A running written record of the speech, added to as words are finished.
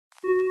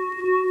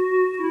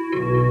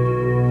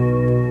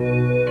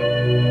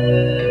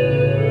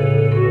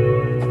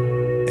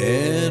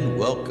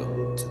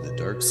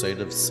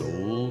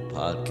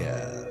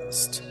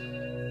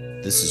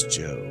This is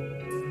Joe.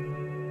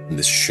 And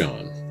this is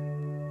Sean.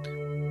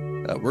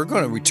 We're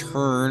going to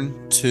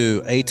return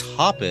to a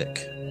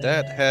topic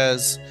that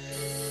has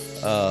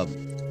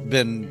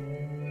been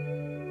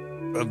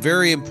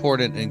very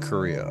important in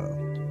Korea.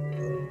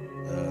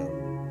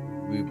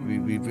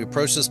 We've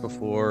approached this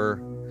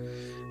before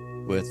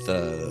with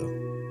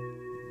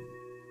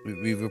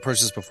we've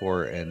approached this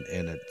before, and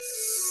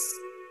it's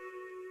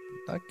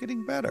not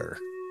getting better.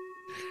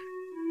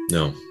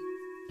 No.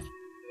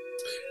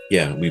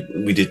 Yeah,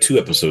 we did 2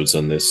 episodes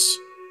on this.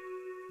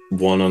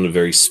 One on a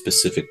very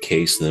specific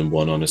case, and then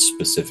one on a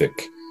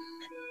specific,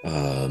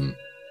 some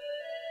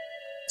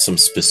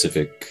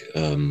specific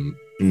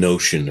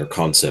notion or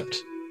concept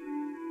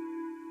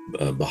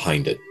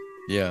behind it.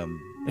 Yeah.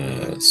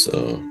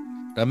 So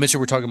I mentioned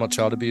we're talking about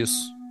child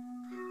abuse.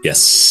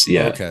 yes,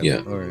 yeah, Okay. yeah.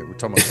 All right. We're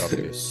talking about child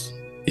abuse.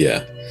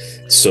 Yeah.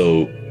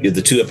 So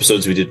the 2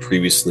 episodes we did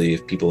previously,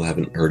 if people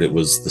haven't heard it,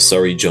 was the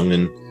Sari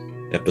Jungin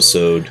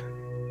episode.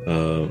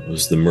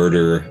 Was the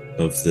murder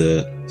of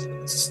the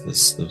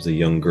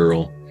young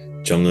girl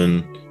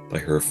Jungin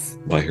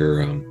by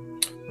her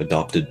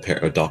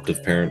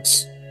adoptive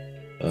parents.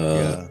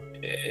 Yeah.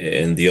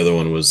 And the other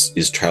one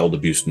is child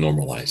abuse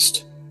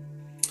normalized,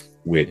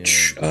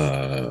 which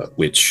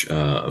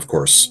of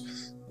course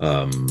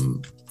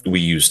we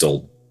used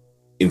all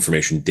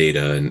information,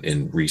 data,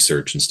 and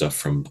research and stuff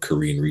from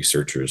Korean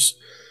researchers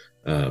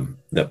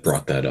that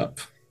brought that up.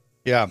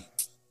 Yeah.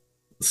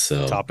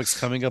 So Topics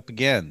coming up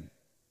again.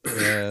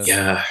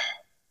 yeah.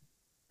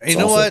 You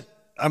know what?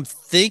 I'm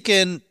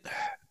thinking,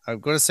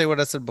 I'm going to say what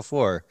I said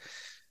before.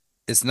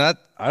 It's not,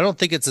 I don't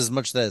think it's as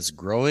much that it's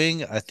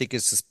growing. I think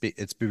it's just,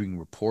 it's being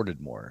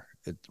reported more.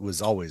 It was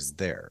always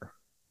there.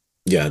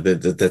 Yeah,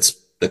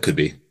 that could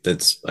be.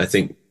 I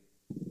think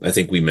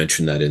we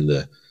mentioned that in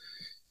the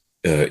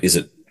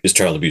is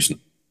child abuse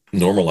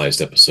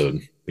normalized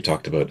episode. We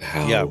talked about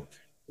how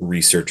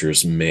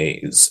researchers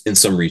in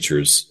some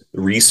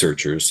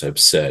researchers have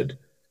said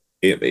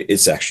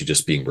it's actually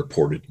just being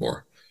reported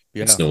more.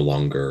 Yeah. It's no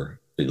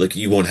longer like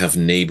you won't have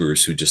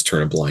neighbors who just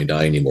turn a blind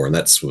eye anymore, and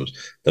that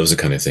was the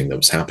kind of thing that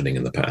was happening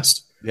in the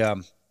past. Yeah.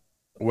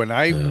 When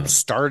I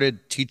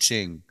started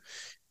teaching,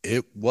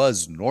 it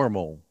was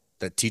normal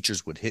that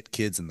teachers would hit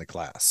kids in the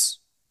class.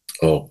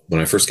 Oh,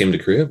 when I first came to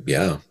Korea,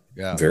 yeah,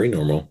 very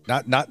normal.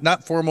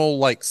 Not formal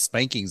like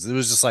spankings. It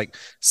was just like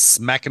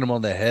smacking them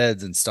on the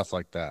heads and stuff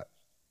like that.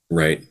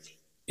 Right.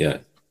 Yeah,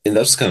 and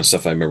that's the kind of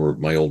stuff I remember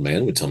my old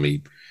man would tell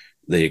me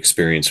they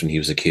experienced when he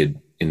was a kid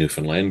in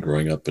Newfoundland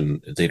growing up,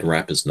 and they'd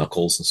wrap his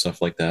knuckles and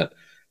stuff like that.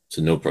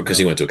 So no, because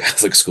he went to a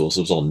Catholic school, so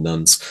it was all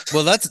nuns.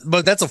 Well, that's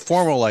a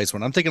formalized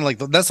one. I'm thinking like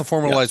that's a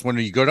formalized one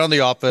where you go down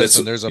the office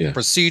and there's a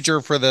procedure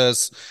for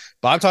this.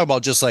 But I'm talking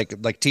about just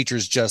like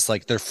teachers, just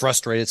like they're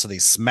frustrated, so they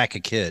smack a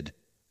kid.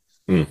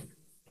 I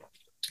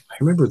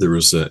remember there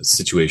was a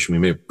situation.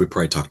 We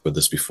probably talked about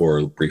this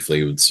before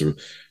briefly. There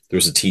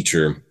was a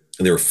teacher,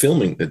 and they were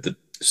filming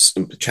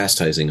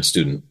chastising a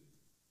student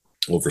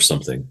over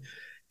something,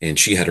 and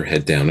she had her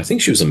head down. I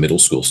think she was a middle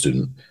school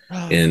student.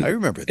 And I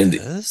remember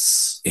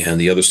this.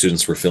 And the other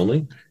students were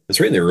filming. It's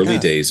right in the early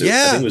days. I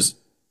think it was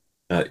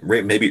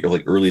maybe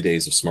like early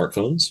days of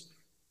smartphones.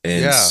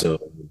 And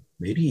so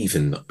maybe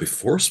even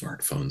before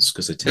smartphones,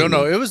 because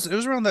no, it was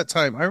around that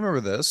time. I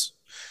remember this.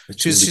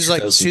 She's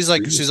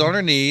on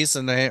her knees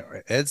and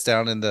the head's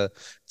down, and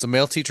it's a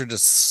male teacher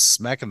just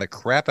smacking the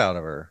crap out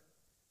of her.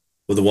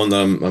 Well, the one that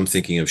I'm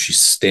thinking of, she's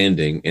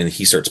standing and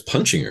he starts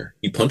punching her.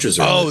 He punches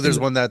her. Oh, there's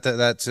one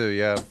that too.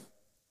 Yeah.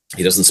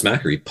 He doesn't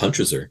smack her. He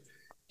punches her.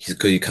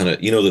 He kind of,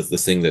 the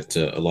thing that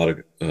a lot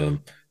of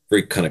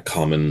very kind of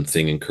common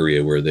thing in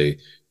Korea where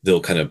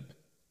they'll kind of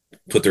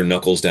put their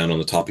knuckles down on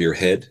the top of your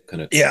head,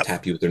 kind of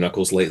tap you with their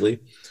knuckles lightly,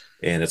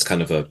 and it's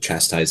kind of a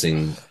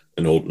chastising,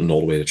 an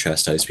old way to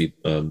chastise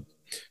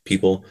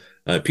people.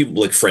 People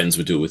like friends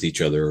would do it with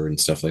each other and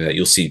stuff like that.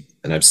 You'll see,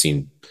 and I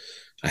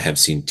have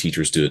seen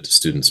teachers do it to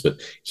students, but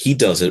he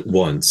does it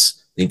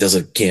once, and he does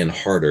it again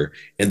harder,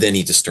 and then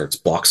he just starts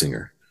boxing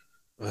her.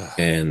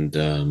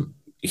 And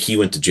he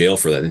went to jail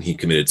for that, and he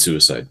committed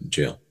suicide in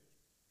jail.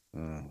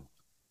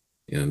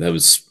 That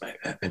was,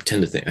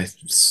 I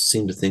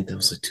seem to think that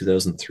was like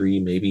 2003,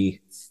 maybe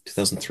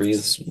 2003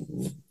 is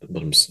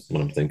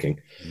what I'm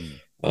thinking.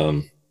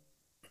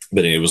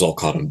 But it was all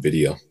caught on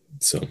video.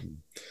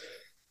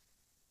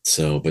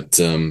 But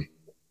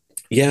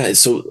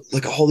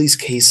like all these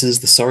cases,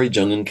 the Sari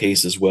Jungin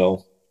case as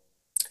well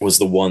was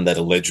the one that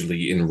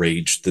allegedly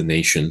enraged the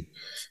nation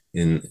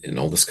in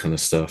all this kind of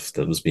stuff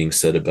that was being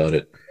said about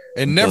it.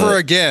 And never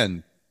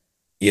again.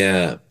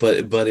 Yeah,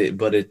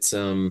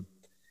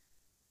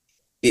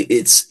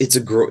 it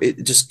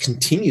just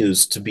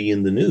continues to be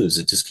in the news.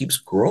 It just keeps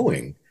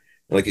growing.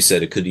 Like you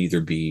said, it could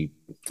either be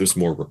there's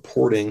more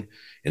reporting,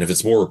 and if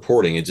it's more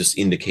reporting, it just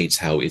indicates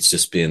how it's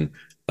just been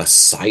a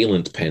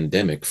silent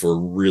pandemic for a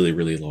really,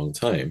 really long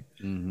time.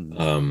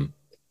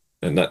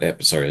 A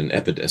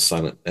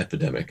silent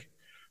epidemic,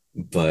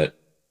 but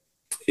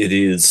it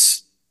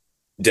is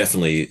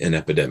definitely an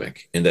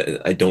epidemic, and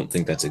I don't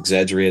think that's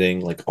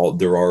exaggerating. Like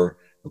there are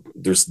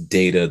there's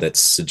data that's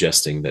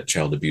suggesting that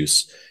child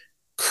abuse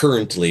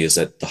currently is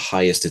at the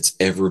highest it's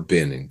ever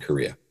been in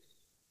Korea.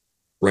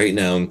 Right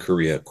now in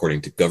Korea,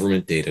 according to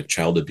government data,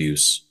 child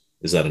abuse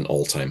is at an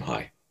all-time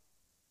high.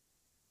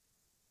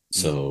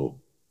 Mm. So,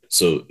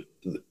 so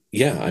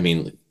yeah, I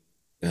mean,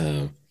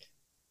 uh,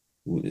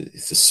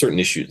 it's a certain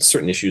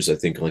issues I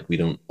think like we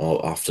don't all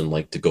often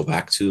like to go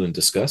back to and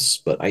discuss,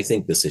 but I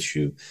think this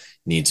issue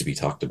needs to be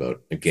talked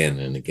about again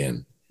and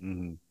again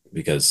Mm-hmm.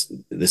 because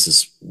this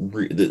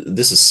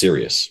is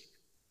serious.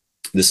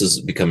 This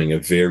is becoming a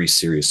very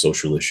serious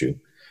social issue.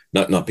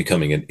 Not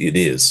becoming it. It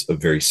is a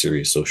very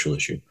serious social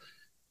issue,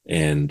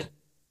 and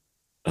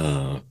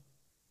uh,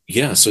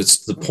 yeah. So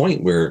it's the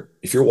point where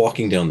if you're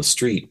walking down the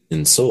street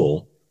in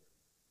Seoul,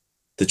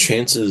 the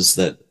chances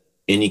that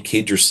any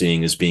kid you're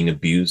seeing is being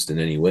abused in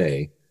any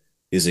way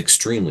is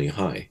extremely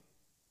high.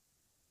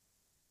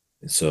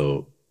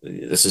 So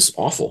this is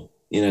awful.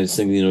 I just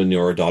think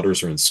our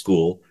daughters are in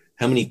school.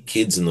 How many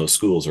kids in those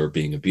schools are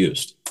being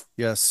abused?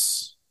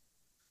 Yes.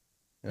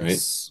 Right?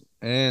 Yes.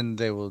 And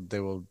they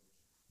will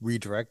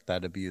redirect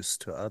that abuse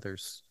to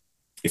others.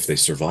 If they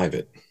survive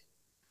it,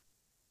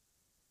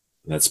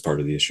 that's part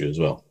of the issue as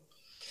well.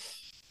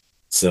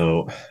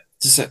 So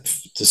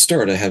to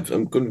start,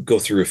 I'm going to go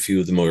through a few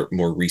of the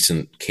more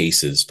recent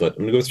cases, but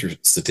I'm going to go through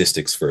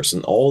statistics first.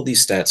 And all of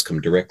these stats come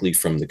directly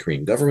from the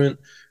Korean government,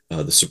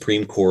 the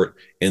Supreme Court,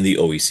 and the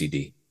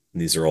OECD.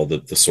 And these are all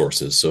the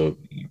sources. So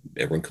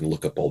everyone can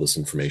look up all this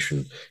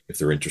information if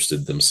they're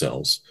interested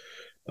themselves.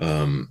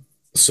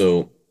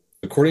 So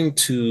according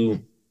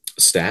to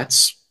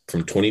stats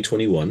from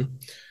 2021,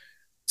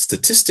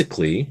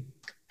 statistically,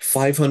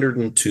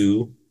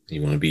 502,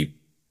 you want to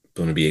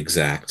be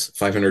exact,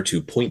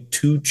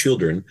 502.2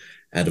 children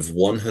out of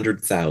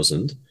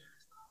 100,000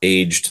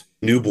 aged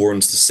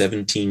newborns to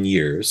 17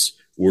 years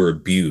were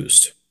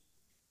abused.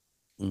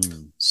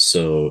 Mm.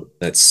 So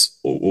that's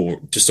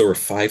just over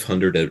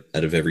 500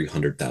 out of every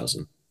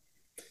 100,000.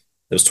 That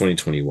was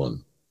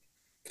 2021.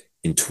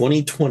 In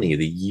 2020,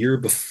 the year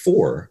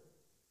before,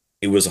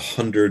 it was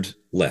 100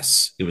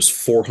 less. It was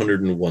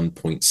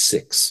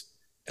 401.6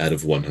 out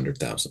of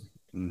 100,000.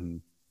 Mm-hmm.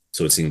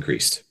 So it's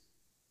increased.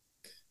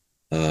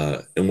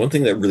 And one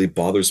thing that really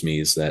bothers me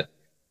is that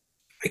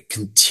I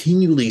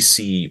continually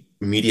see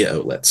media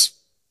outlets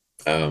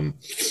um,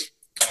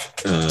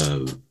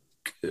 uh,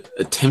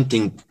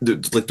 attempting,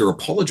 like they're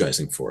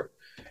apologizing for it.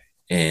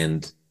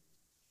 And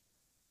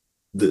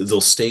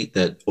they'll state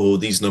that, oh,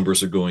 these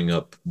numbers are going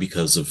up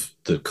because of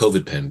the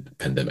COVID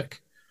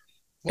pandemic.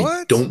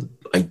 What?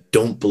 I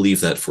don't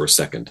believe that for a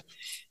second.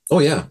 Oh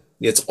yeah,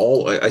 it's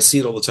all I see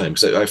it all the time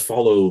because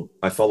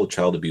I follow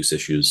child abuse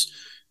issues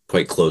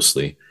quite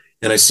closely,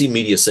 and I see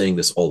media saying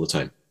this all the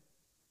time,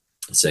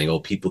 saying,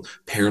 "Oh,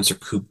 parents are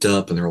cooped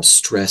up and they're all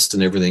stressed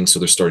and everything, so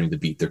they're starting to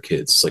beat their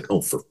kids." It's like,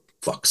 oh, for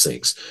fuck's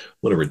sakes,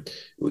 whatever.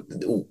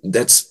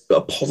 That's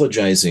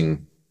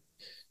apologizing.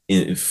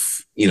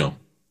 If Yeah.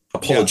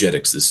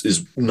 apologetics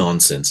is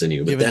nonsense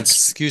anyway. But Giving that's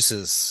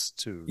excuses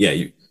to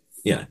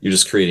yeah, you're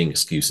just creating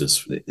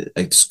excuses.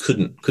 I just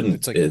couldn't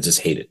it's like I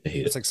just hate it. I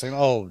hate it's it. like saying,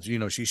 "Oh,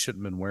 she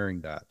shouldn't have been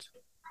wearing that."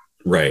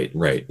 Right.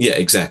 Yeah,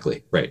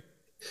 exactly. Right.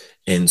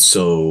 And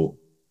so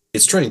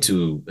it's trying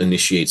to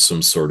initiate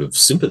some sort of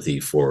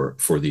sympathy for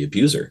the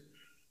abuser.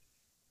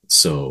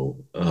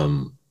 So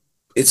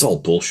it's all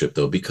bullshit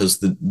though, because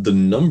the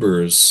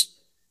numbers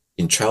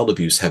in child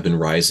abuse have been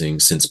rising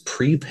since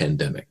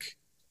pre-pandemic.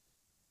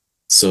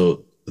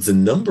 So the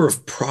number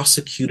of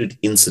prosecuted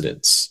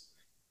incidents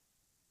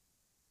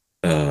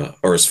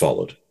are as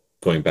followed,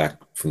 going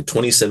back from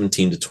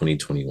 2017 to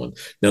 2021.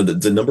 Now,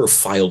 the number of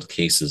filed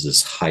cases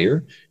is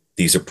higher.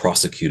 These are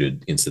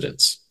prosecuted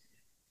incidents.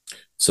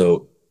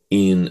 So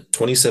in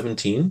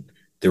 2017,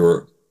 there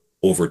were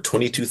over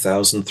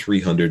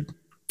 22,300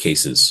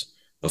 cases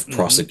of Mm-hmm.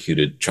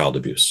 prosecuted child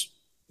abuse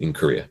in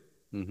Korea.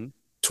 Mm-hmm.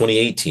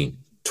 2018,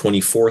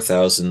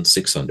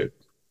 24,600.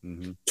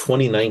 Mm-hmm.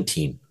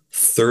 2019,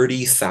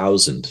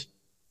 30,000.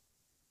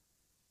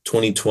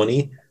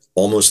 2020,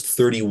 almost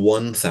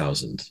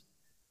 31,000.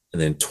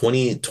 And then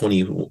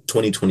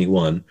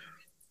 2021,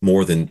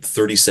 more than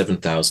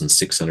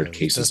 37,600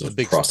 cases of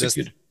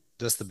prosecuted.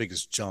 That's the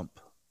biggest jump.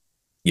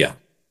 Yeah.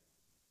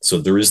 So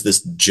there is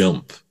this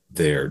jump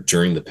there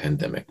during the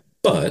pandemic.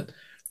 But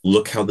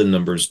look how the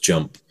numbers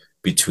jump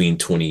between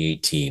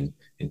 2018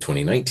 and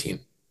 2019.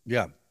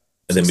 Yeah. And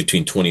then Six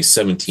between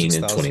 2017 and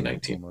 6,000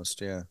 2019.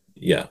 almost, yeah.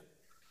 Yeah.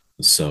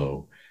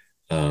 So,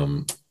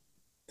 um,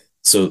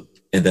 so,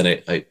 and then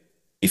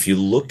if you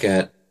look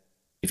at,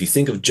 if you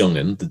think of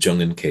Jungin, the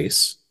Jungin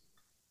case,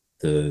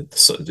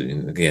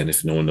 again,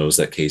 if no one knows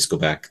that case, go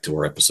back to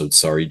our episode.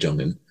 Sorry,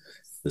 Jungin,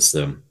 this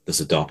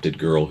adopted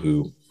girl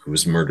who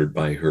was murdered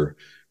by her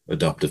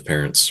adoptive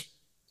parents.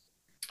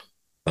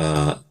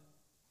 That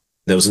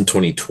was in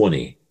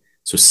 2020.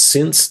 So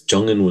since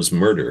Jungin was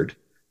murdered,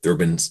 there have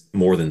been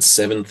more than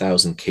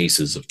 7,000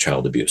 cases of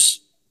child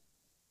abuse,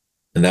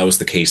 and that was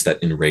the case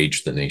that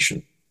enraged the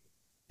nation.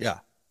 Yeah.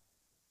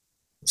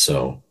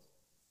 So,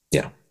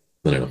 yeah,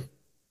 I don't know.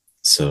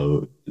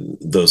 So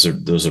those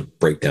are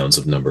breakdowns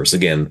of numbers.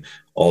 Again,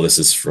 all this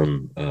is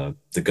from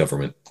the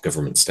government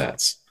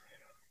stats.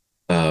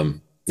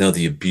 Now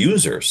the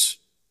abusers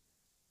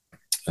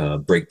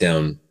break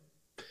down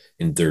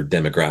in their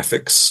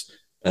demographics.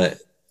 Uh,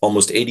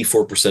 Almost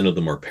 84% of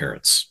them are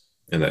parents,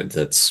 and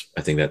that's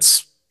I think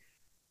that's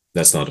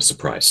not a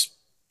surprise.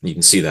 You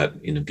can see that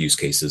in abuse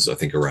cases. I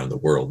think around the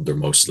world, they're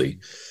mostly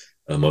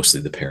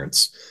the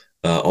parents.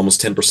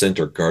 Almost 10%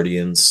 are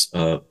guardians.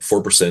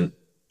 4%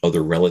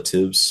 other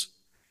relatives.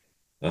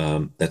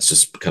 That's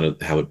just kind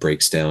of how it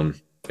breaks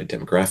down by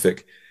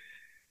demographic.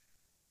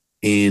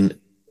 In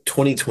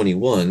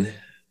 2021,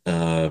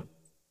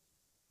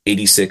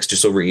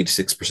 just over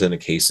 86% of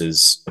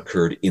cases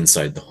occurred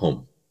inside the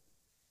home.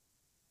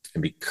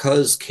 And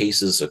because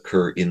cases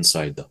occur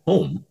inside the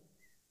home,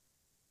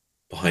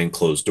 behind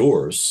closed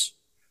doors,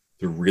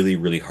 they're really,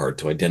 really hard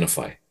to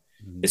identify.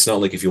 Mhm. It's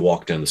not like if you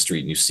walk down the street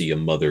and you see a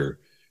mother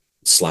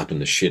slapping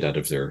the shit out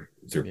of their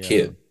Yeah.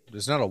 kid.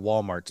 There's not a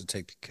Walmart to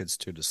take the kids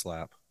to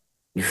slap.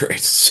 Right.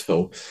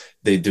 So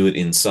they do it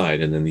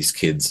inside, and then these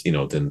kids,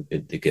 then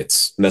it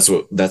gets, and that's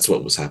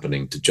what was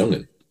happening to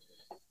Jungin.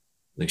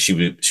 Like she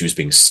was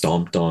being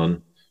stomped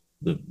on.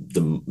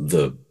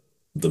 The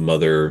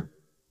mother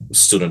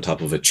stood on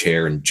top of a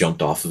chair and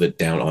jumped off of it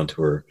down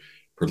onto her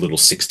little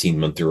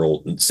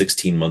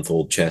 16-month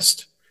old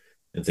chest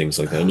and things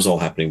like that. It was all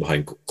happening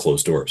behind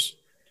closed doors.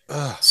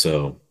 Ugh,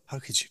 So how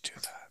could you do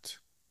that?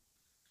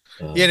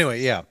 Yeah, uh,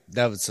 anyway, yeah,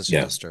 that was such a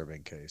yeah,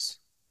 disturbing case.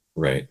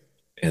 right.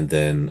 And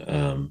then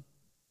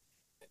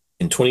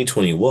in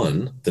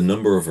 2021, the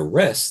number of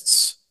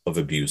arrests of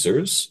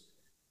abusers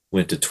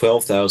went to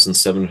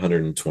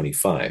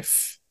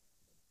 12,725.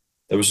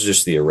 That was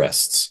just the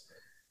arrests.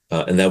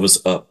 And that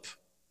was up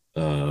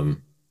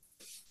um,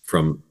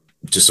 from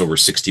just over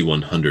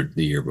 6,100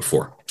 the year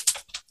before,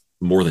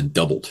 more than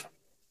doubled.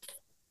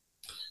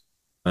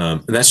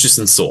 And that's just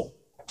in Seoul.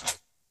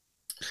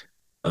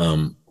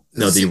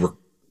 Now, See,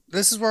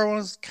 this is where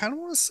I kind of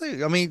want to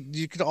say. I mean,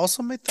 you could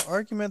also make the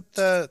argument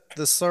that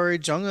the Sorry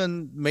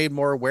Jungin made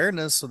more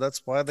awareness, so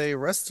that's why they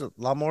arrested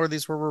a lot more of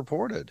these were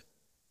reported.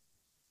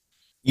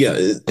 yeah,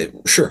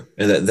 sure.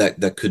 And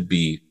that could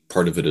be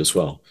part of it as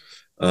well.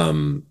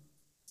 Um,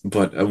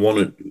 but I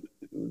want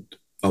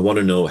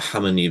to know how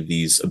many of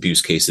these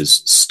abuse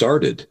cases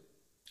started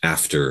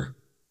after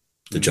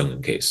the Mm-hmm.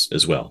 Jungin case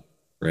as well,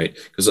 right?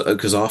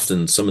 Because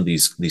often some of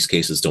these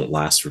cases don't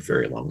last for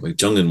very long. Like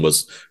Jungin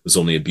was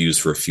only abused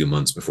for a few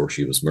months before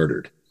she was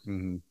murdered,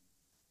 Mm-hmm.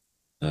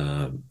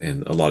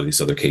 and a lot of these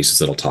other cases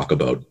that I'll talk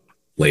about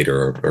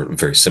later are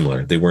very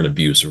similar. They weren't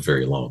abused for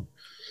very long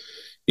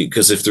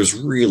because if there's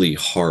really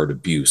hard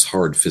abuse,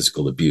 hard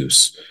physical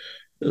abuse,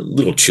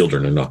 little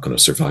children are not going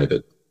to survive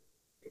it.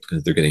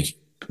 They're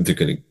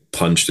getting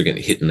punched, they're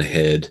getting hit in the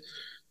head.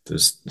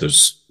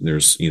 There's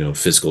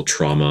physical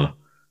trauma,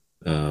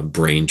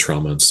 brain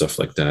trauma and stuff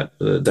like that.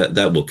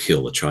 That will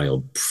kill a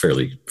child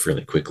fairly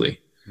quickly.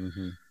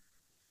 Mm-hmm.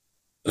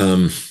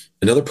 Um,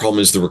 Another problem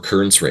is the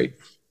recurrence rate.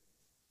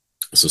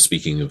 So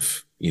speaking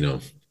of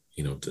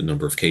the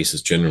number of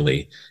cases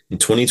generally in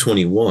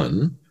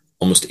 2021,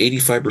 almost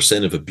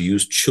 85% of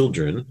abused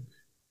children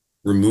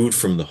removed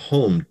from the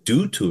home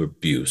due to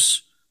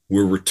abuse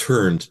were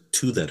returned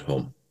to that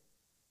home.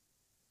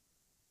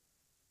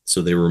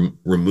 So they were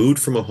removed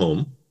from a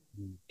home,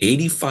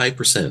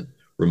 85%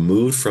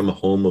 removed from a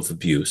home of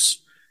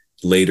abuse,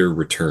 later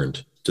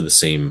returned to the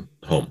same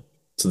home,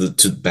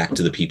 back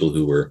to the people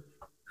who were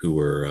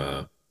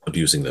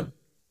abusing them.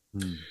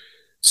 Mm-hmm.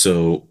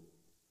 So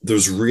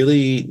there's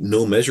really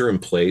no measure in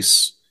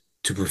place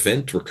to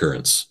prevent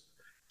recurrence.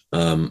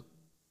 Um,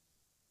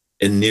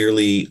 and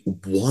nearly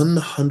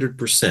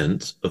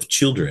 100% of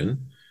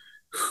children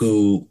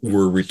who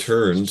were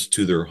returned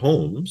to their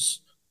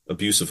homes,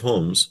 abusive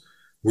homes,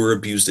 were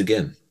abused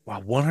again.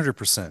 Wow,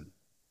 100%.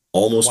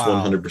 Almost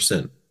Wow.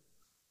 100%.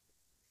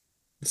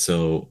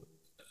 So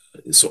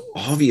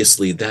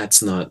obviously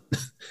that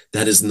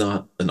is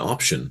not an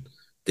option.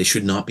 They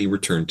should not be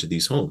returned to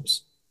these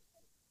homes.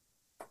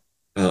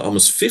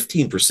 Almost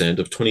 15%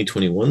 of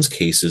 2021's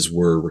cases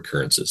were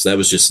recurrences. That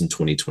was just in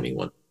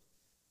 2021.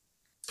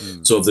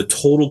 Mm. So of the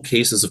total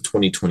cases of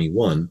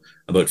 2021,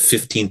 about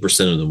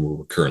 15% of them were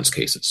recurrence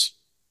cases.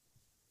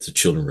 So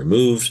children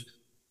removed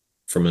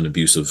from an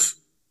abusive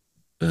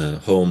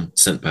home,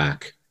 sent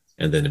back,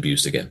 and then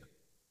abused again.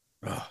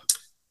 Oh.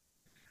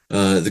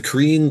 The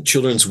Korean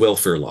Children's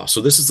Welfare Law.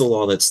 So this is the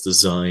law that's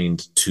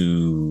designed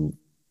to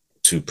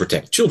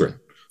protect children,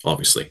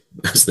 obviously,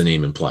 as the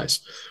name implies.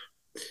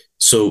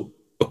 So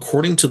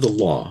according to the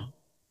law,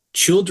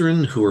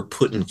 children who are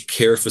put in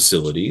care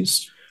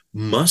facilities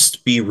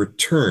must be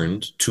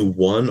returned to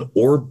one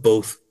or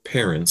both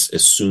parents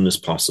as soon as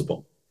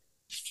possible.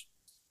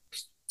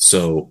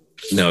 So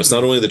now it's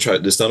not only this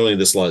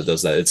law that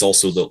does that. It's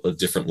also the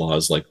different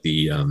laws like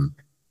the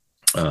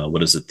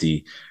what is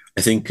it?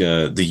 I think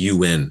the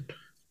UN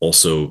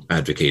also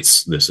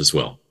advocates this as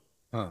well.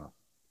 Huh.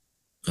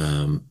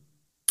 Um,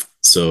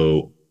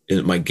 so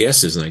my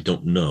guess is, and I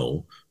don't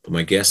know, but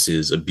my guess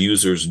is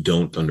abusers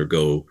don't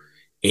undergo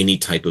any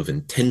type of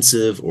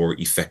intensive or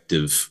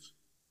effective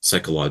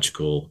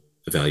psychological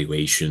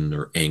evaluation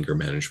or anger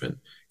management,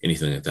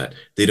 anything like that.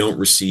 They don't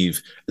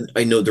receive.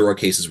 I know there are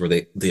cases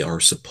where they are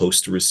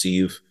supposed to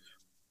receive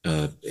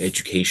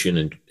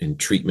education and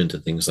treatment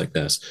and things like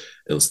that.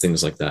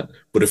 Things like that.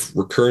 But if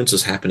recurrence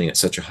is happening at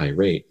such a high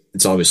rate,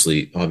 it's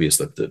obviously obvious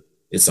that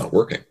it's not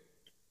working.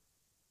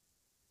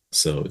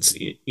 So it's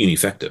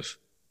ineffective.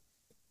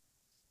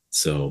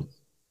 So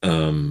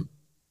in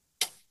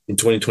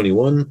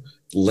 2021,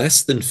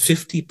 less than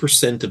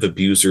 50% of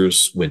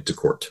abusers went to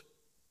court.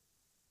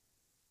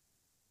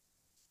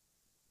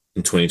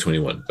 In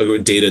 2021,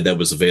 data that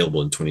was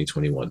available in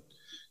 2021.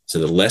 So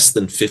that less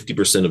than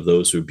 50% of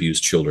those who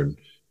abused children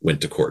went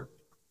to court.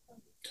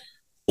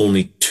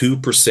 Only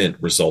 2%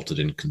 resulted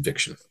in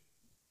conviction.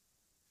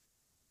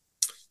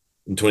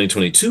 In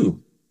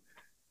 2022,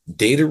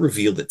 data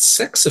revealed that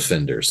sex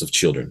offenders of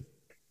children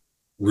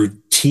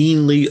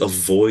routinely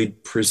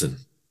avoid prison.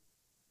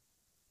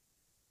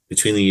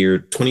 Between the year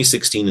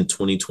 2016 and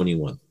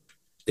 2021,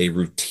 they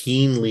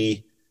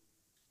routinely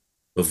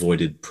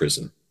avoided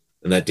prison.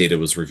 And that data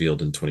was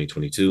revealed in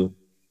 2022.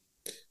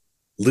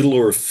 Little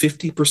over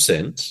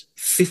 50%,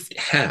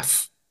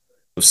 half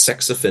of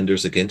sex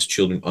offenders against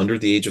children under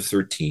the age of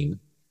 13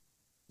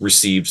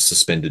 received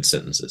suspended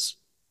sentences.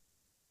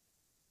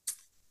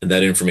 And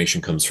that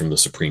information comes from the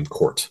Supreme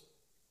Court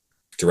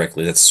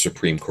directly. That's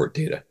Supreme Court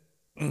data.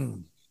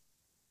 Mm.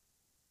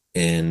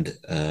 And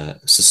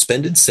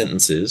suspended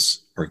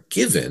sentences are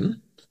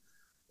given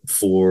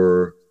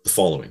for the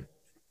following: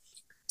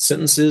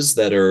 sentences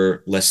that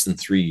are less than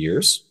 3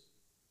 years,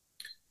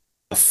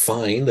 a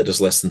fine that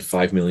is less than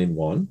 5 million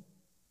won,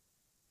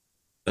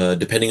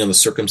 depending on the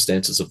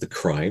circumstances of the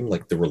crime,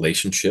 like the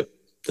relationship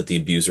that the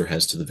abuser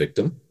has to the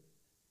victim,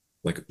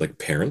 like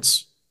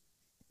parents.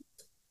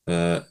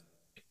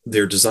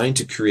 They're designed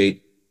to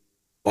create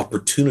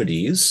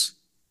opportunities,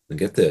 and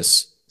get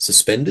this,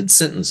 suspended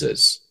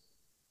sentences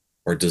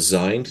are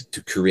designed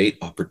to create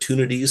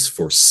opportunities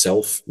for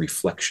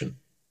self-reflection.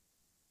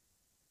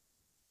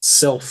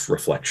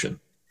 Self-reflection.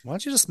 Why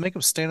don't you just make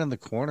them stand in the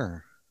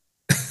corner?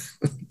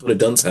 Put a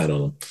dunce hat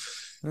on them.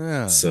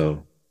 Yeah.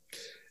 So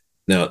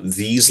now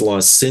these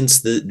laws,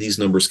 since these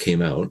numbers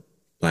came out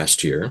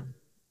last year,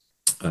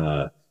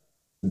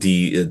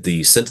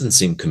 the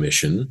Sentencing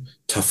Commission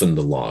toughened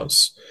the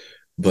laws,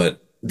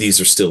 but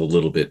these are still a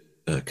little bit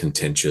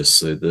contentious.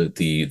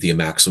 The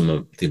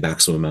maximum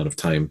amount of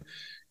time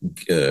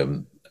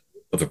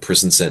of a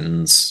prison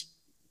sentence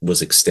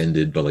was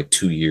extended by like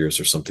 2 years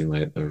or something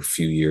like that, or a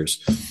few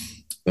years.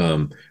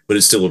 But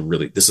it's still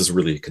this is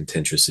really a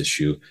contentious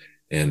issue.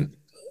 And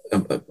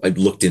I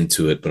looked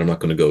into it, but I'm not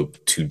going to go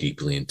too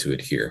deeply into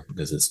it here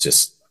because it's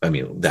just,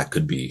 that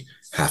could be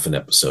half an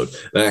episode.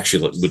 I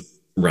actually would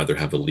rather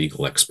have a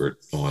legal expert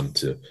on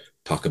to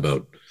talk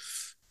about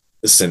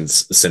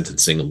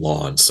sentencing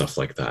law and stuff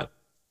like that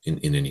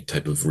in any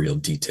type of real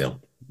detail.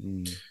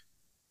 Mm.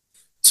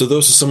 So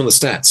those are some of the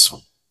stats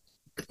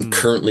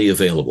currently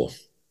available,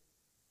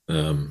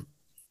 and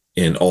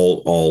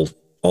all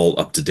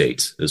up to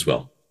date as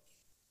well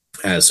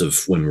as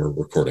of when we're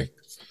recording.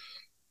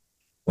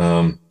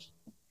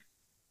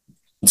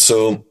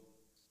 So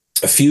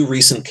a few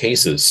recent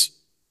cases,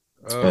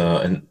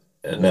 and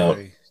now,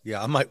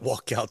 yeah, I might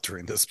walk out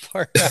during this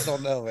part. I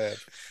don't know, man.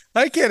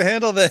 I can't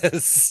handle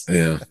this.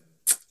 Yeah.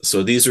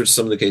 So these are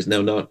some of the cases.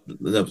 Now,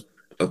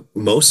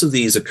 most of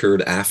these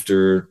occurred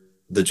after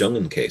the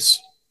Jungin case.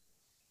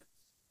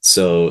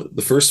 So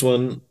the first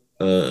one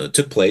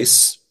took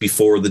place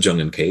before the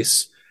Jungin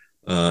case.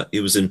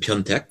 It was in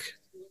Pyeongtaek.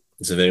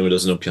 So if anyone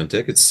doesn't know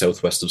Pyeongtaek, it's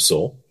southwest of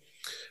Seoul.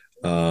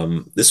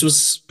 This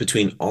was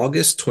between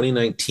August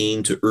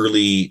 2019 to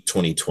early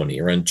 2020,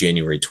 around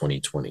January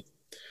 2020.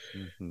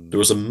 Mm-hmm. There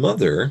was a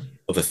mother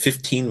of a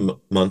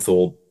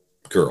 15-month-old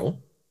girl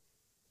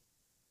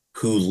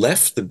who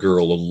left the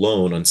girl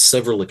alone on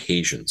several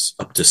occasions,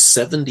 up to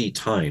 70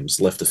 times,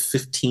 left a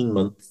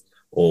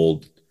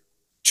 15-month-old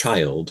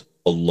child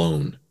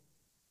alone.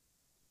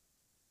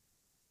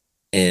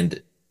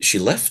 And she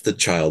left the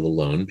child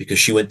alone because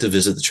she went to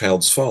visit the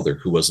child's father,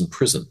 who was in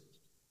prison.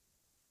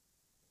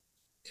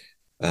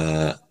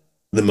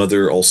 The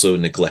mother also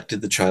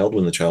neglected the child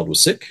when the child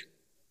was sick.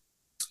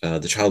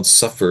 The child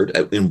suffered,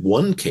 in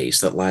one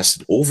case that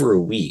lasted over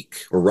a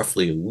week, or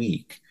roughly a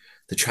week,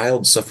 the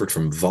child suffered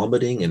from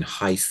vomiting and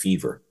high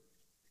fever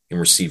and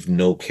received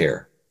no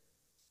care.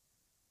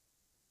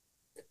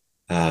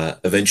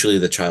 Eventually,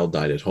 the child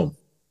died at home.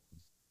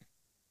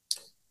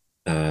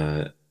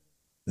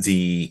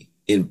 She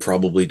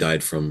probably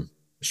died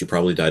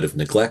of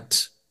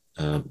neglect,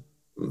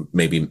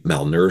 maybe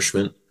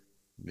malnourishment.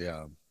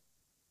 Yeah.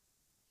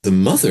 The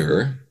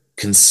mother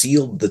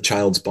concealed the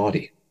child's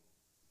body.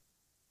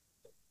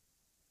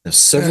 Now,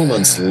 several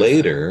months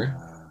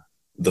later,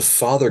 the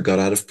father got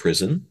out of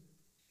prison,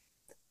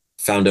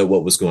 found out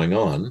what was going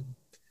on,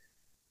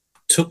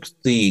 took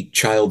the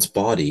child's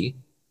body,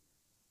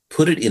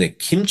 put it in a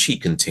kimchi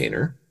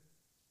container,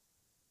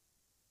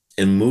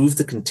 and moved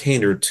the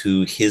container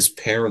to his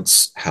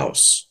parents'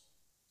 house.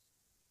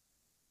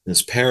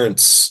 His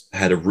parents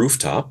had a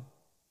rooftop,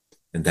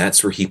 and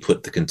that's where he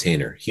put the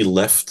container. He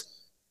left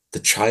the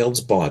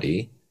child's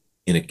body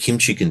in a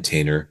kimchi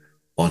container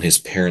on his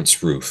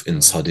parents' roof in Oh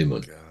my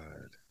Sadimun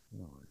God.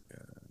 Oh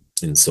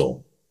my in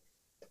Seoul.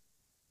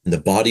 And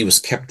the body was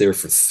kept there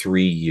for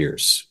 3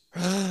 years.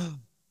 God.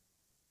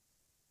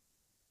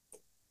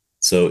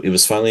 So it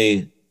was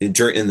finally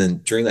during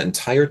that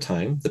entire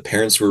time, the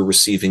parents were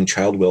receiving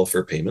child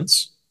welfare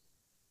payments.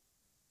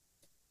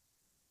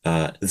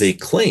 They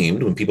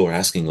claimed when people were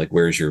asking like,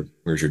 where's your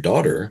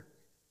daughter?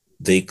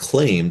 They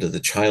claimed that the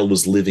child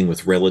was living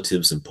with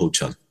relatives in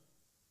Pocheon.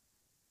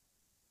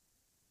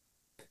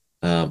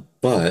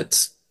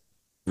 But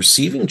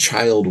receiving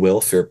child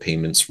welfare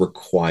payments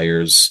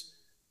requires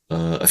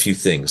a few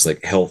things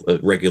like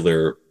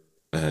regular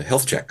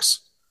health checks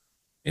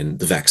and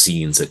the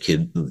vaccines that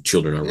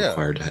children are Yeah.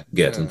 required to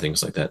get and Yeah.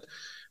 things like that.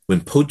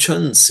 When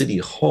Pocheon City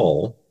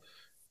Hall,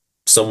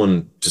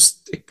 someone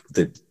just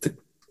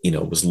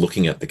was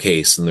looking at the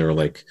case and they were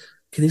like,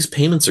 okay, these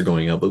payments are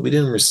going out, but we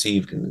didn't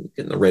receive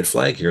getting a red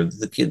flag here.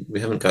 We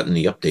haven't gotten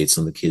any updates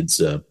on the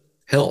kid's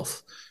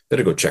health.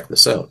 Better go check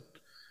this out.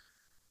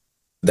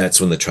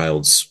 That's when the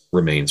child's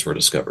remains were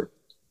discovered.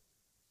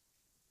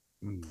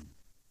 Mm.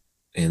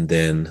 And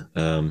then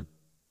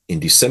in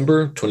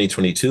December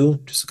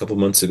 2022, just a couple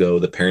months ago,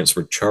 the parents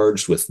were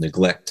charged with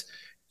neglect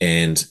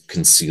and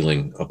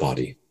concealing a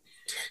body.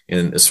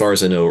 And as far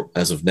as I know,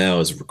 as of now,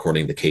 as of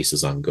recording, the case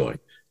is ongoing.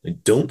 I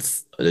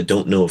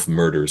don't know if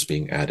murder is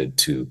being added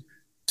to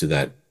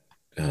that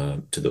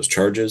to those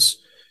charges.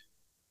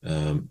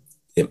 Um,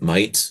 it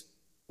might,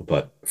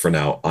 but for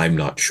now, I'm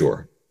not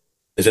sure.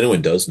 If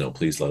anyone does know,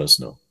 please let us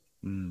know.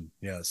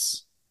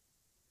 Yes.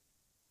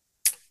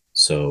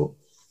 So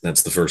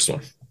that's the first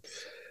one.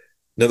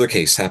 Another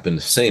case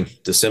happened same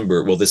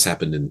December. Well, this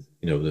happened in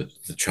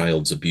the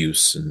child's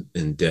abuse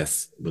and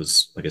death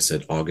was, like I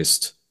said,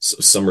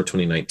 summer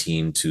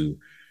 2019 to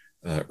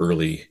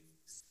early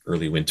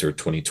winter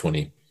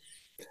 2020.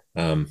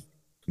 Um,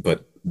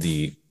 but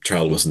the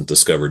child wasn't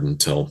discovered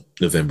until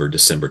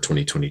December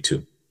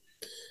 2022.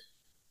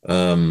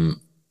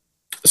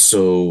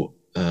 So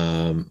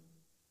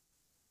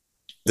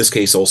this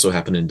case also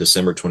happened in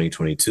December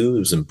 2022. It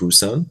was in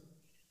Busan.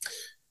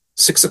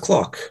 6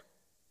 o'clock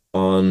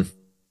on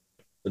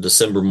a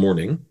December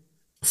morning,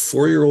 a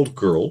 4-year-old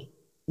girl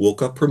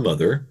woke up her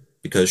mother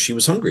because she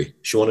was hungry.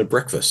 She wanted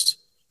breakfast.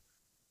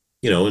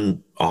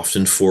 And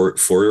often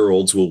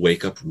four-year-olds will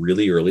wake up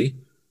really early.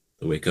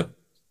 They wake up,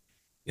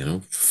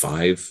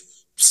 5,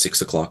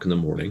 6 o'clock in the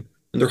morning,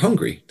 and they're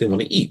hungry. They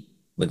want to eat,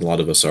 like a lot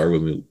of us are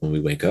when we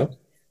wake up.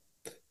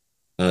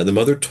 The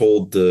mother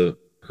told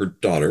her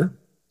daughter,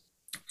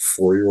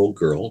 4-year-old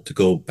girl, to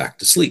go back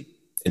to sleep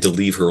and to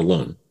leave her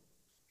alone.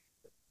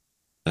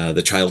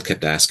 The child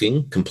kept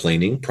asking,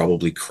 complaining,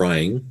 probably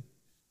crying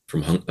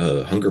from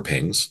hunger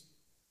pangs,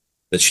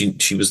 that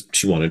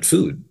she wanted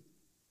food.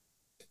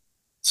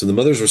 So the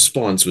mother's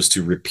response was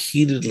to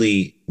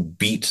repeatedly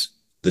beat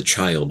the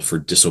child for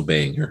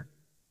disobeying her.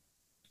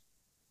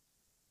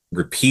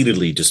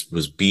 Repeatedly just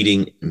was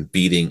beating and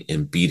beating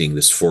and beating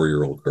this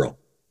 4-year-old girl.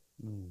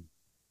 Mm.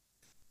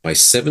 By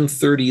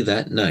 7:30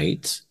 that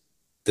night,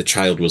 the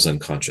child was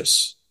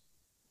unconscious.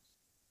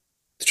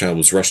 The child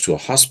was rushed to a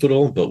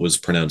hospital, but was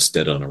pronounced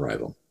dead on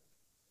arrival.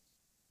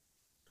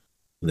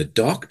 When the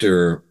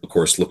doctor, of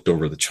course, looked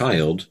over the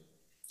child,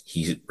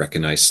 he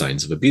recognized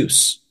signs of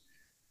abuse.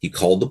 He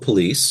called the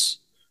police.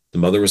 The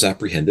mother was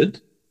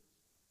apprehended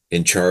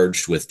and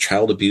charged with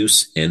child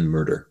abuse and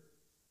murder.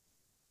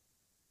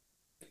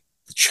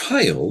 The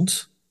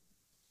child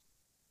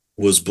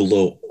was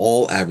below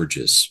all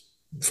averages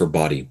for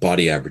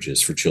body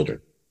averages for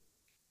children.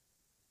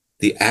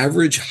 The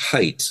average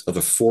height of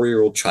a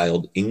 4-year-old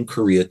child in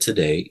Korea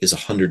today is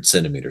 100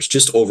 centimeters,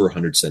 just over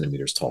 100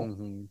 centimeters tall.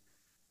 Mm-hmm.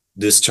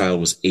 This child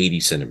was 80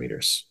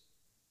 centimeters.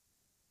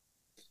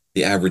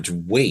 The average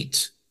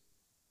weight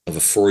of a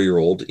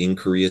 4-year-old in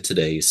Korea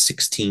today is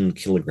 16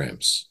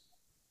 kilograms.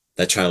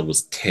 That child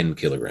was 10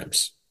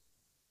 kilograms.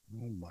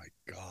 Oh my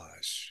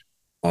gosh.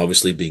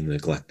 Obviously being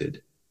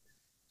neglected.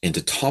 And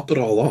to top it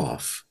all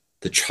off,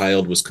 the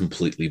child was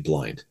completely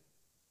blind.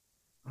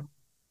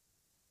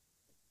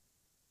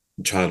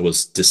 The child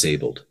was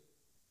disabled.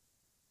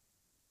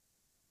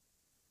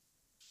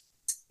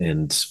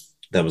 And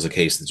that was a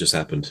case that just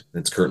happened.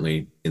 It's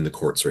currently in the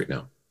courts right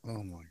now.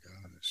 Oh my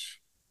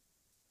gosh.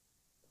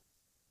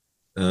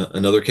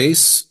 Another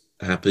case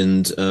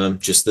happened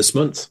just this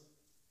month,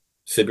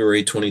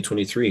 February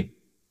 2023.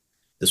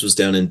 This was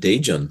down in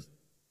Daejeon.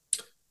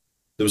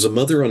 There was a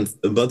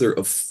mother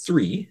of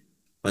three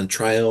on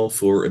trial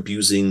for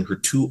abusing her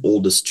two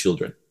oldest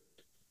children.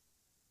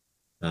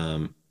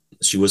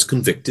 She was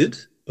convicted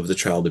of the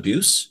child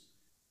abuse,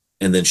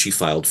 and then she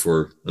filed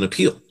for an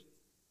appeal.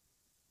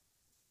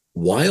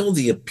 While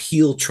the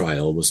appeal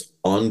trial was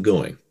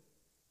ongoing,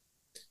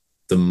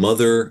 the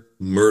mother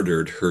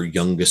murdered her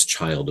youngest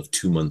child of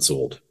 2 months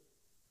old.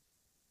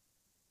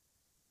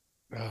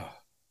 Oh.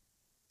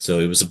 So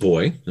it was a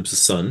boy, it was a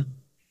son.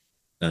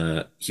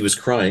 He was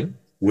crying,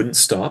 wouldn't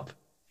stop.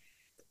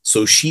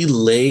 So she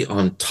lay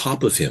on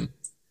top of him,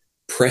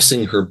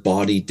 pressing her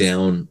body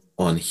down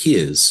on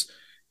his,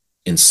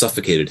 and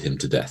suffocated him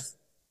to death.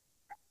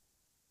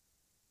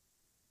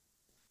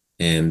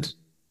 And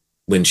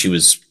when she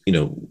was,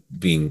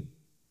 being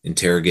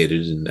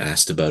interrogated and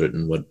asked about it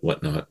and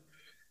whatnot,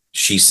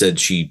 she said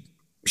she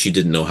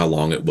didn't know how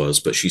long it was,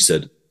 but she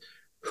said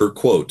her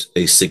quote,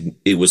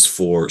 it was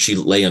for, she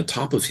lay on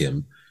top of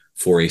him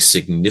for a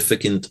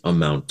significant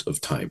amount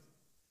of time.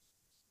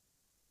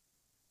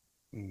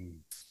 Mm.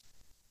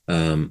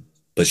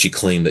 But she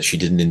claimed that she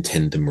didn't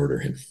intend to murder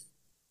him.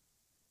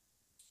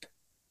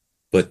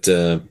 But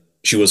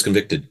she was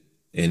convicted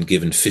and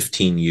given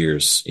 15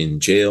 years in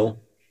jail,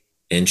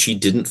 and she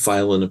didn't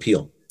file an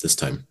appeal this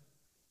time.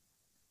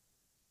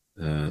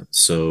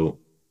 So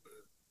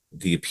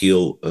the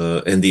appeal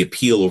and the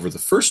appeal over the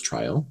first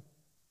trial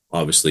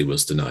obviously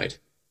was denied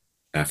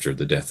after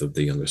the death of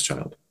the youngest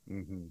child.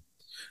 Mm-hmm.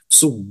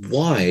 So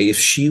why, if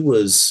she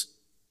was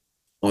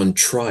on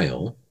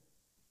trial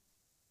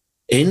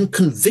and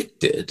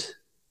convicted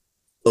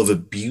of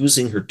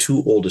abusing her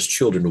two oldest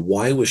children,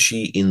 why was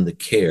she in the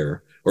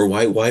care, or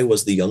why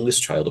was the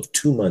youngest child of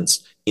 2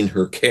 months in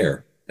her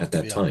care at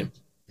that time?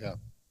 Yeah.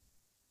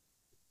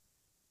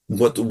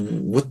 What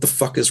the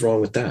fuck is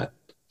wrong with that?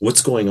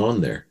 What's going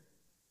on there?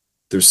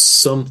 There's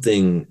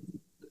something,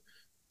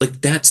 like,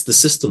 that's the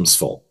system's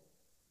fault.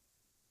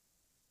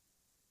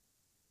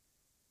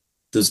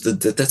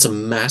 That's a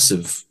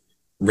massive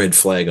red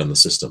flag on the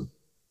system.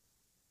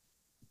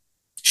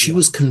 She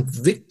was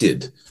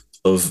convicted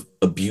of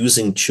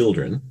abusing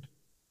children,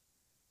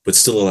 but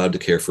still allowed to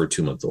care for a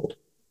 2-month-old.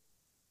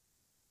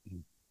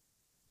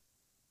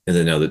 And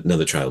then now that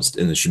another child's,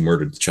 and then she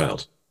murdered the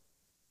child.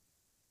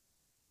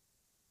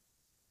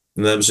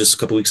 And that was just a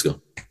couple weeks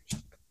ago.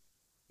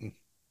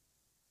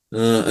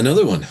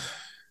 Another one.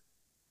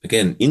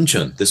 Again,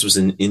 Incheon. This was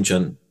in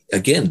Incheon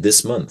again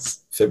this month,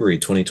 February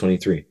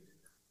 2023.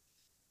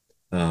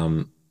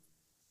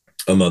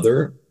 A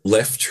mother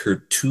left her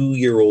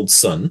 2-year-old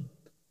son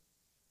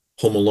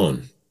home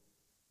alone.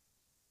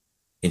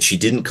 And she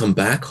didn't come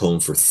back home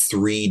for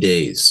 3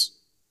 days.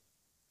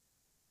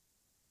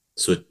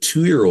 So a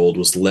 2-year-old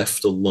was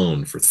left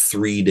alone for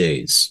 3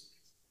 days.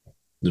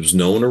 There was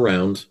no one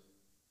around.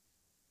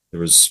 There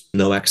was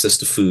no access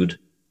to food,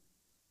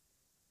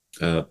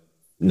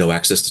 no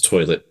access to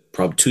toilet.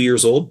 Probably 2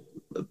 years old,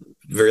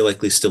 very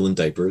likely still in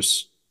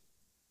diapers.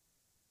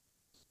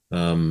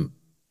 No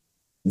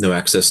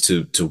access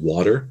to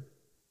water.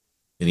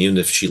 And even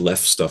if she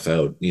left stuff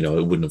out,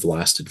 it wouldn't have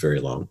lasted very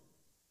long.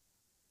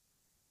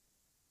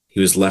 He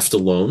was left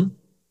alone.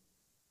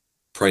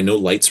 Probably no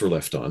lights were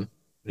left on.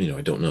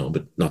 I don't know,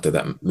 but not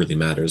that really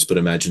matters. But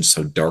imagine just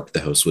how dark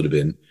the house would have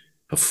been,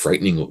 how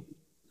frightening,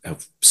 how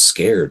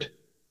scared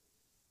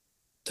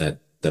that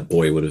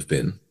boy would have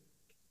been.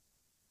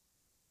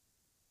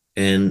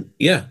 And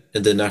yeah,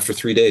 and then after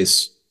 3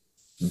 days,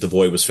 the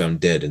boy was found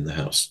dead in the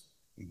house.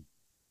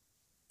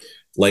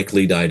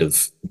 Likely died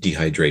of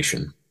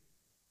dehydration.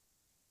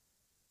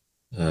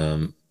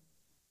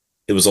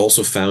 It was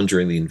also found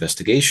during the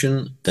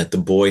investigation that the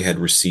boy had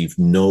received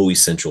no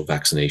essential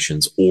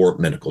vaccinations or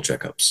medical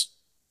checkups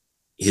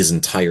his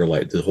entire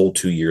life, the whole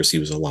 2 years he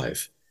was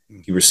alive.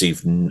 He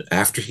received,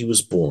 after he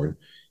was born,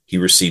 he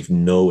received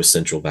no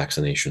essential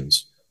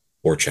vaccinations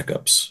or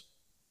checkups.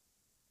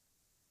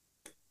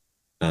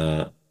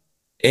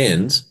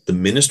 And the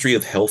Ministry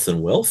of Health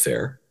and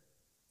Welfare,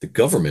 the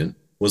government,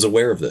 was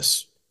aware of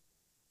this.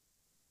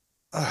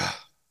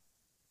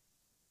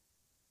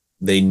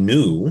 They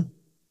knew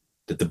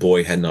that the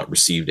boy had not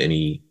received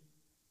any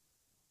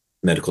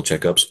medical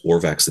checkups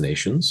or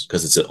vaccinations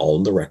because it's all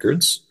in the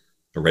records.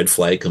 A red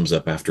flag comes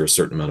up after a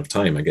certain amount of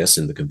time, I guess,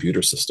 in the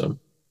computer system.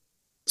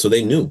 So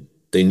they knew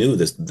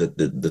this,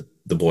 that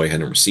the boy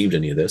hadn't received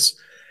any of this.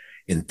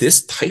 And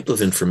this type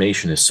of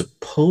information is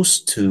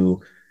supposed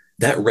to,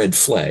 that red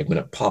flag, when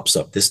it pops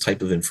up, this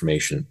type of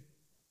information,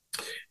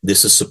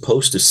 this is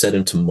supposed to set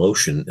into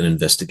motion an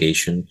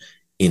investigation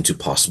into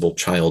possible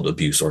child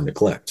abuse or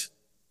neglect.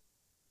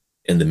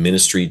 And the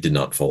ministry did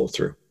not follow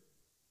through.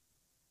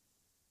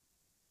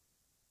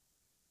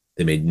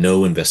 They made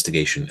no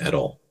investigation at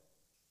all.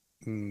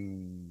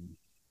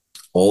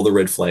 All the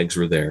red flags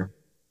were there,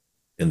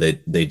 and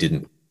they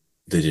didn't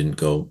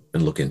go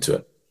and look into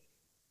it.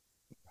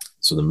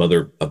 So the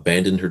mother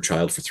abandoned her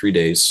child for 3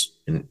 days,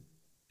 and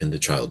the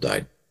child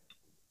died.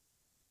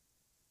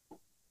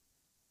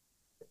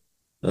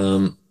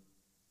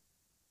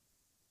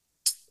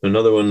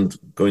 Another one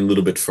going a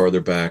little bit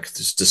farther back.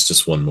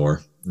 Just one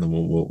more, and then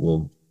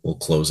we'll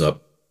close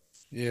up.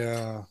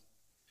 Yeah.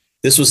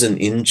 This was in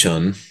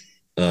Incheon,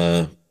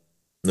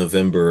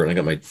 November. And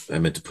I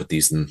meant to put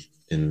these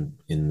in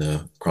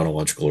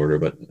chronological order,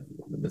 but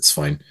that's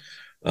fine.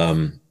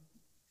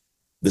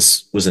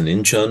 This was in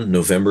Incheon,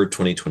 November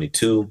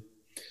 2022.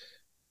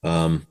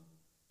 On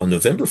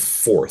November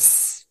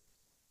 4th,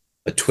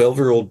 a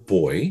 12-year-old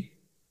boy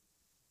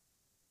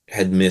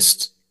had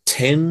missed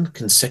 10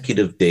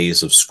 consecutive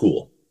days of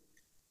school.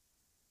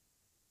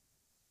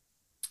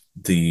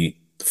 The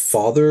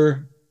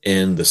father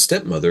and the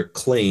stepmother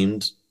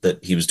claimed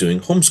that he was doing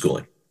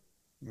homeschooling,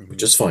 which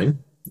Mm-hmm. is fine.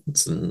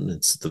 It's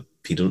the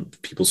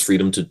people's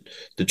freedom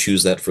to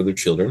choose that for their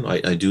children.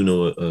 I do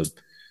know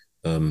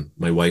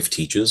my wife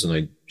teaches,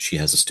 and she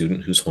has a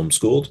student who's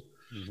homeschooled.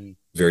 Mm-hmm.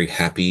 Very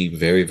happy,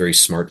 very very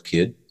smart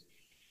kid.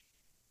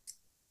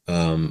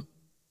 Um,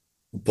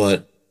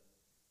 but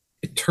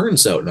it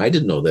turns out, and I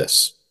didn't know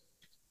this,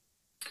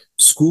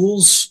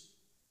 schools,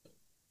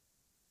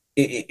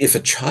 if a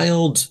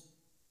child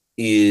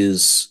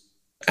is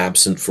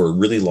absent for a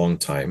really long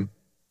time,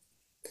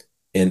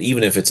 and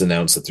even if it's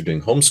announced that they're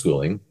doing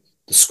homeschooling,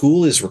 the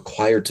school is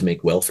required to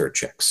make welfare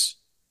checks.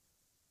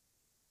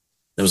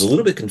 I was a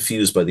little bit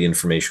confused by the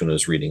information I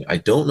was reading. I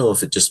don't know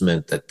if it just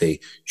meant that they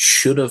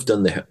should have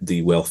done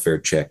the welfare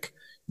check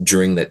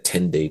during that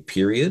 10-day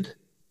period,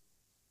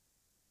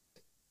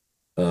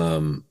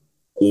 um,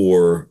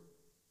 or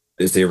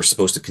if they were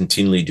supposed to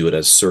continually do it at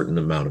a certain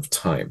amount of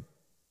time.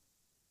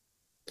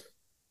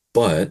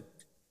 But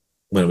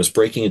when I was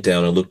breaking it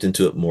down and looked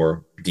into it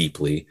more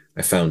deeply,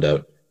 I found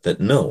out that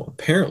no,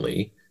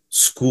 apparently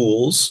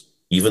schools,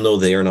 even though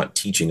they are not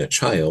teaching a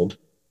child,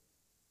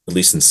 at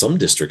least in some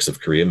districts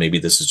of Korea, maybe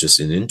this is just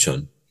in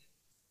Incheon,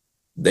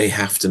 they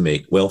have to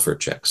make welfare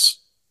checks.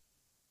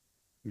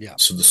 Yeah.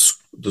 So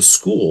the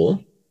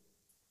school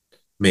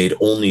made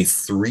only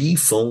 3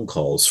 phone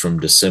calls from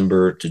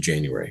December to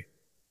January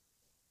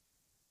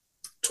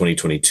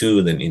 2022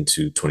 and then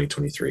into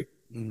 2023.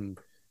 Mm-hmm.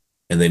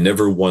 And they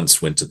never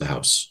once went to the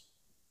house.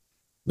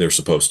 They're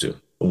supposed to.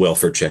 A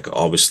welfare check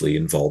obviously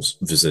involves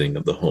visiting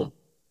of the home.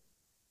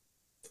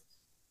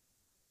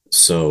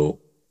 So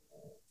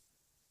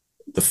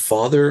the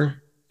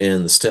father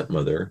and the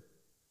stepmother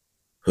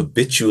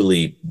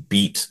habitually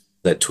beat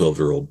that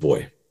 12-year-old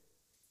boy.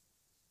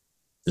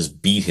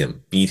 Just beat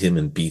him,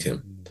 and beat him.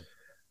 Mm-hmm.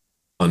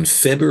 On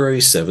February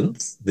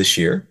 7th this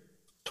year,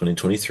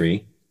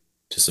 2023,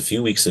 just a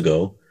few weeks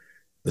ago,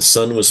 the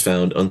son was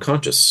found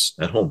unconscious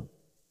at home,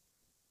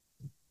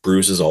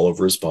 bruises all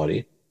over his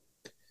body.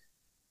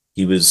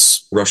 He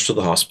was rushed to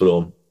the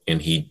hospital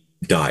and he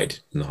died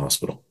in the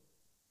hospital.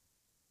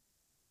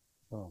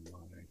 Oh my.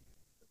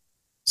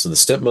 So the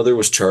stepmother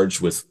was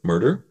charged with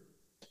murder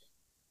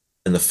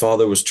and the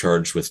father was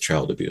charged with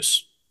child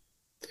abuse.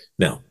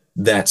 Now,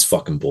 that's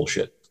fucking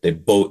bullshit. They're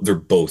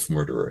both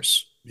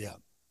murderers. Yeah.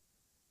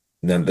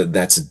 Now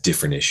that's a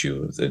different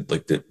issue.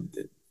 Like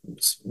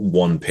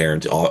one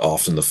parent,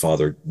 often the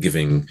father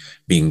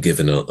being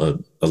given a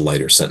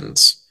lighter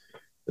sentence.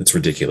 It's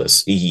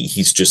ridiculous.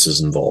 He's just as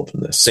involved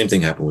in this. Same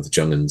thing happened with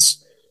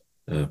Jungin's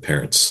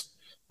parents,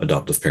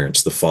 adoptive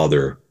parents. The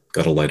father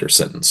got a lighter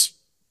sentence.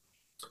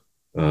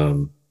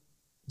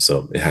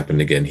 So it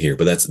happened again here,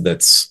 but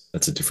that's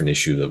a different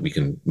issue that we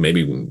can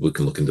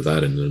look into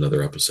that in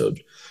another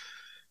episode.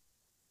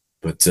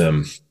 But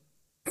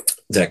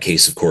that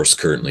case, of course,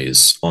 currently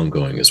is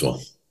ongoing as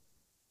well.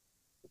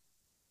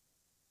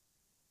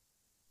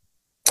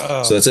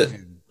 Oh, So that's it.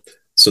 man.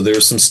 So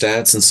there's some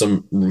stats and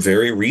some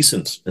very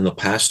recent in the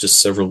past just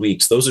several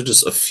weeks. Those are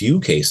just a few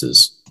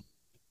cases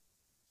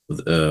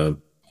of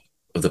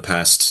the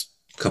past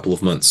couple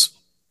of months,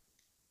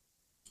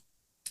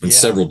 and Yeah.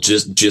 several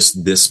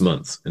just this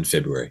month in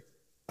February.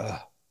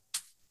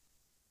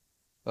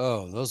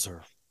 Oh, those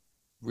are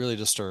really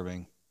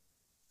disturbing.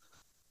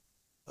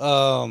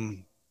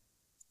 Um,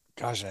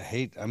 Gosh,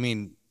 I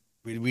mean,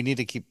 we need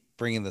to keep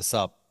bringing this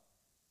up,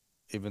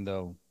 even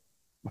though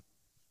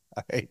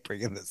I hate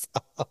bringing this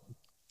up.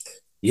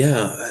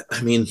 Yeah,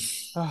 I mean,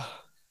 like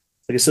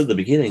I said at the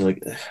beginning,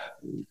 like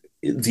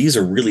these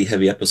are really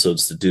heavy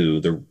episodes to do.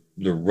 They're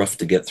rough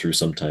to get through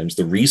sometimes.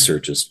 The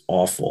research is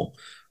awful.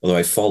 Although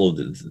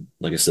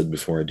like I said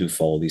before, I do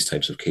follow these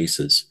types of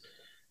cases.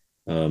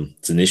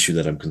 It's an issue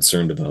that I'm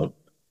concerned about.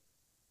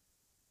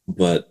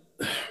 But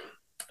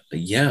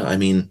yeah, I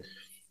mean,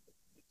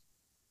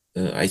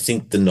 I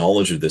think the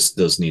knowledge of this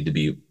does need to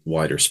be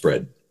wider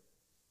spread.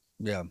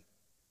 Yeah.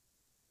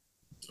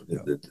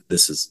 Yeah.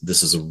 This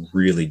is a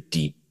really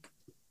deep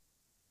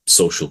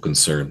social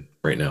concern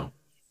right now.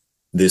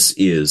 This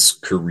is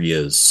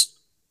Korea's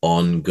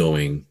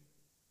ongoing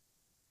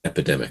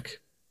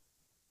epidemic.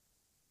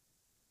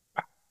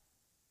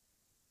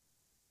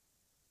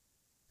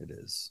 It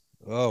is.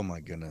 Oh my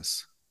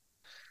goodness.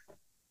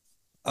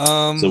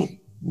 So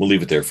we'll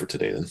leave it there for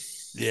today then.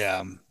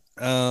 Yeah.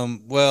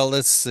 Well,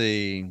 let's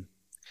see.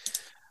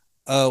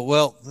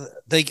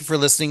 Thank you for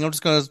listening. I'm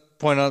just going to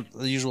point out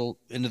the usual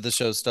end of the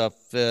show stuff.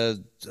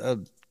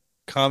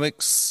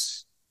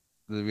 Comics.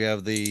 We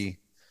have the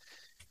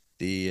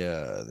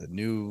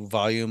new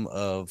volume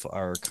of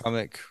our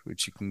comic,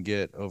 which you can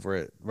get over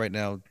at right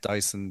now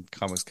Dyson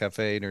Comics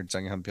Cafe near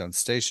Janghampion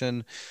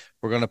Station.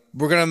 We're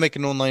gonna make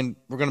an online.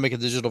 We're gonna make a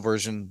digital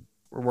version.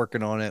 We're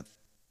working on it.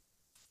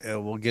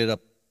 We'll get it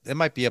up. It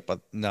might be up.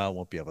 No, it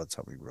won't be up by the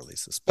time we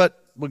release this, but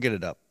we'll get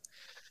it up.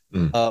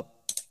 Mm.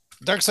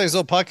 Dark Side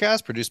Zone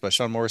podcast produced by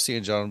Sean Morrissey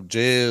and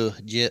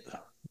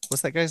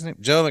what's that guy's name?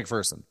 Joe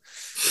McPherson.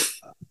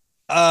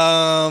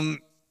 Um,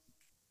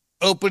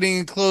 Opening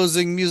and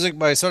closing music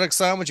by Sonic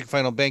Sound, which you can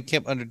find on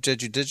Bandcamp under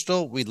Jeju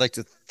Digital. We'd like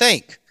to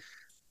thank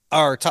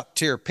Our top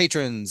tier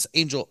patrons: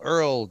 Angel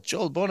Earl,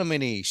 Joel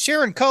Bonamini,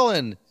 Sharon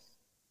Cullen.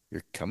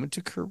 You're coming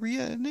to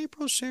Korea in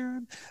April,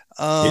 Sharon.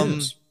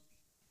 Yes.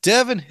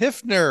 Devin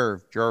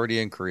Hiffner. You're already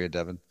in Korea,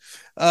 Devin.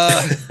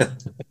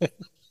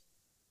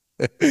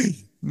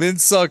 Min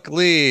Suk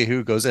Lee,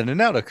 who goes in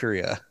and out of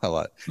Korea a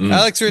lot.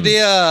 Alex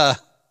Radia.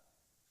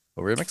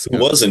 Oh, we're in Mexico.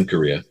 Who was in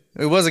Korea.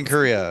 It was in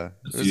Korea.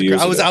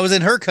 I was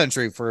in her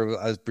country for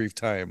a brief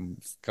time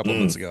a couple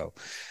months ago.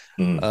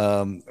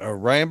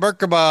 Ryan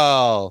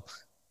Berkerball,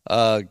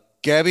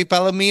 Gabby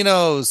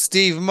Palomino,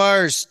 Steve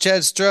Marsh,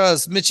 Chad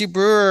Struss, Mitchie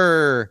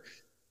Brewer,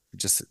 who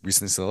just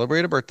recently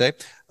celebrated a birthday.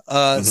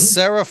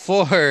 Sarah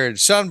Ford,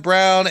 Sean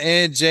Brown,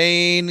 and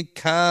Jane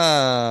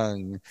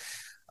Kong.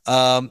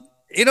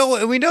 You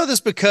know, we know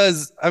this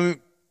because I mean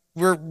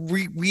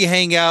we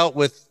hang out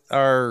with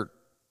our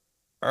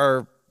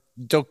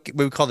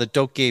we call the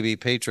Dokebaby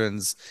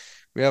patrons.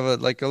 We have a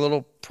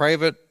little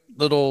private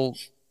little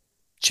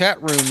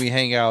chat room we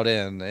hang out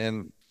in,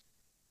 and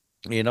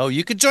you know,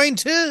 you could join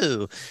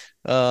too.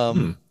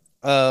 No,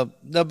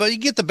 but you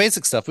get the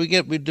basic stuff. We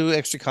do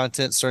extra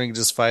content starting at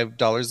just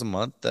 $5 a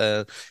month.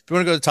 If you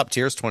want to go to the top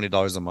tier, it's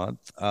 $20 a month.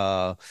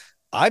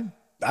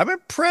 I'm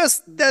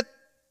impressed that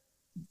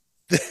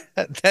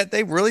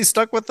they really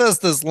stuck with us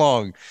this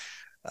long.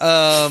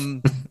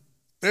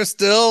 They're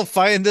still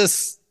find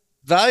this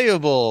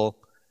valuable.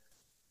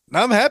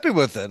 I'm happy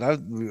with it.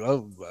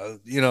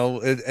 You know,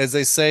 as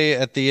they say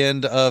at the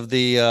end of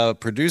the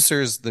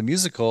producers, the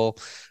musical,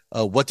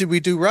 what did we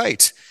do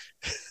right?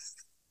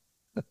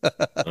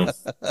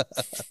 That's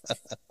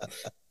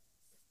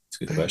a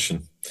good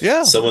question.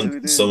 Yeah.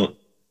 Someone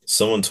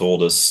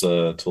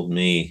told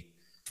me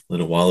a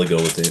little while ago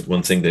that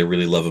one thing they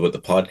really love about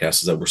the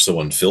podcast is that we're so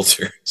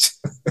unfiltered.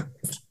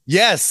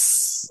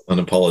 Yes.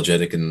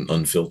 Unapologetic and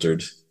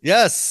unfiltered.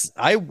 Yes.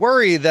 I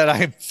worry that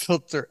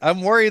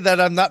I'm worried that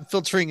I'm not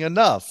filtering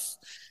enough.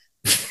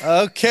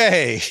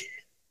 Okay.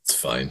 It's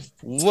fine.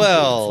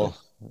 No,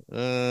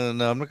 I'm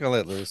not going to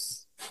let loose.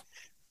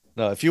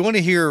 No, if you want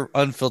to hear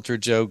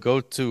Unfiltered Joe, go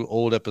to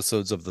old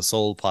episodes of the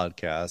Soul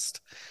podcast,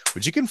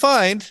 which you can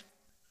find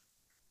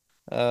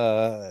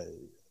back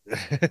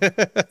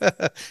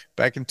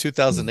in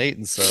 2008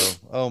 and so.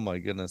 Oh my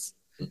goodness.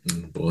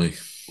 Boy.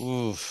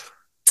 Oof.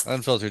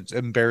 Unfiltered,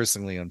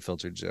 embarrassingly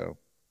unfiltered Joe.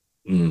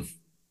 Yeah.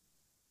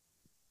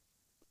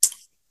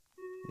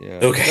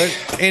 Okay.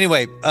 But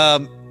anyway,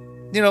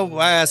 you know,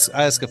 I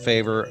ask a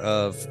favor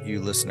of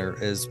you,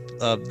 listener, is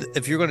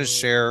if you're going to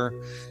share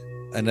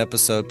an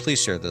episode,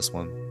 please share this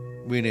one.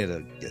 We need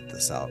to get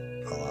this out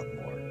a lot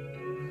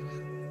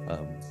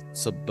more.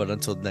 But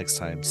until next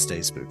time,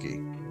 stay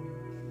spooky.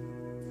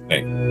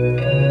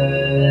 Hey.